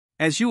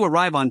As you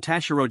arrive on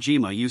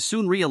Tashirojima, you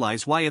soon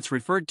realize why it's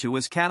referred to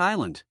as Cat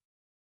Island.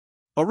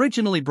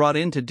 Originally brought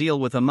in to deal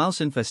with a mouse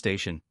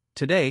infestation,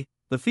 today,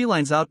 the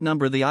felines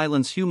outnumber the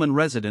island's human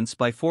residents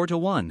by 4 to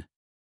 1.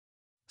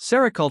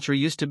 Sericulture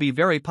used to be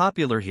very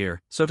popular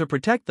here, so to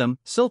protect them,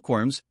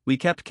 silkworms, we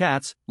kept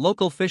cats,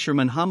 local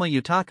fisherman Hama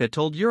Yutaka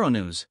told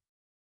Euronews.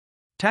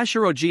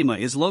 Tashirojima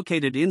is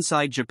located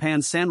inside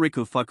Japan's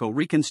Sanrikufuku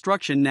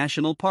Reconstruction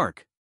National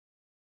Park.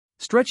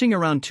 Stretching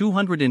around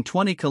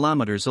 220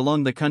 kilometers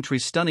along the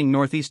country's stunning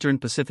northeastern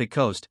Pacific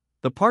coast,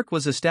 the park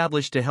was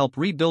established to help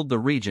rebuild the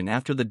region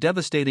after the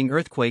devastating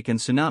earthquake and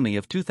tsunami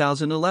of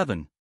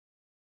 2011.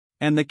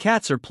 And the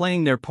cats are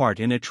playing their part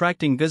in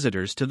attracting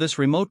visitors to this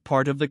remote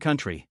part of the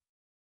country.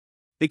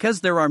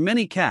 Because there are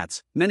many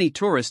cats, many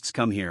tourists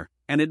come here,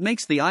 and it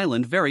makes the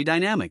island very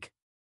dynamic.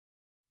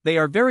 They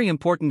are very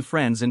important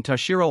friends, and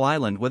Tashiro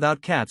Island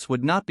without cats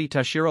would not be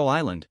Tashiro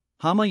Island,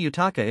 Hama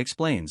Yutaka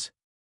explains.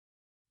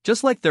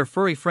 Just like their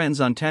furry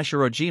friends on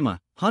Tashirojima,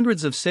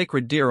 hundreds of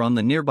sacred deer on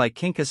the nearby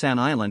Kinkasan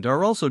Island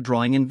are also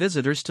drawing in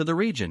visitors to the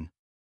region.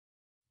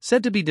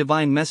 Said to be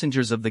divine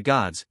messengers of the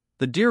gods,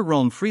 the deer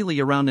roam freely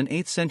around an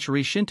 8th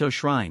century Shinto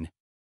shrine.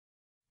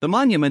 The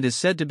monument is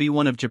said to be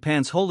one of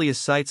Japan's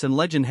holiest sites, and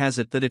legend has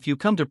it that if you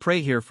come to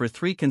pray here for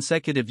 3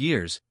 consecutive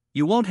years,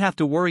 you won't have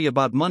to worry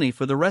about money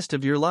for the rest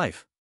of your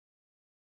life.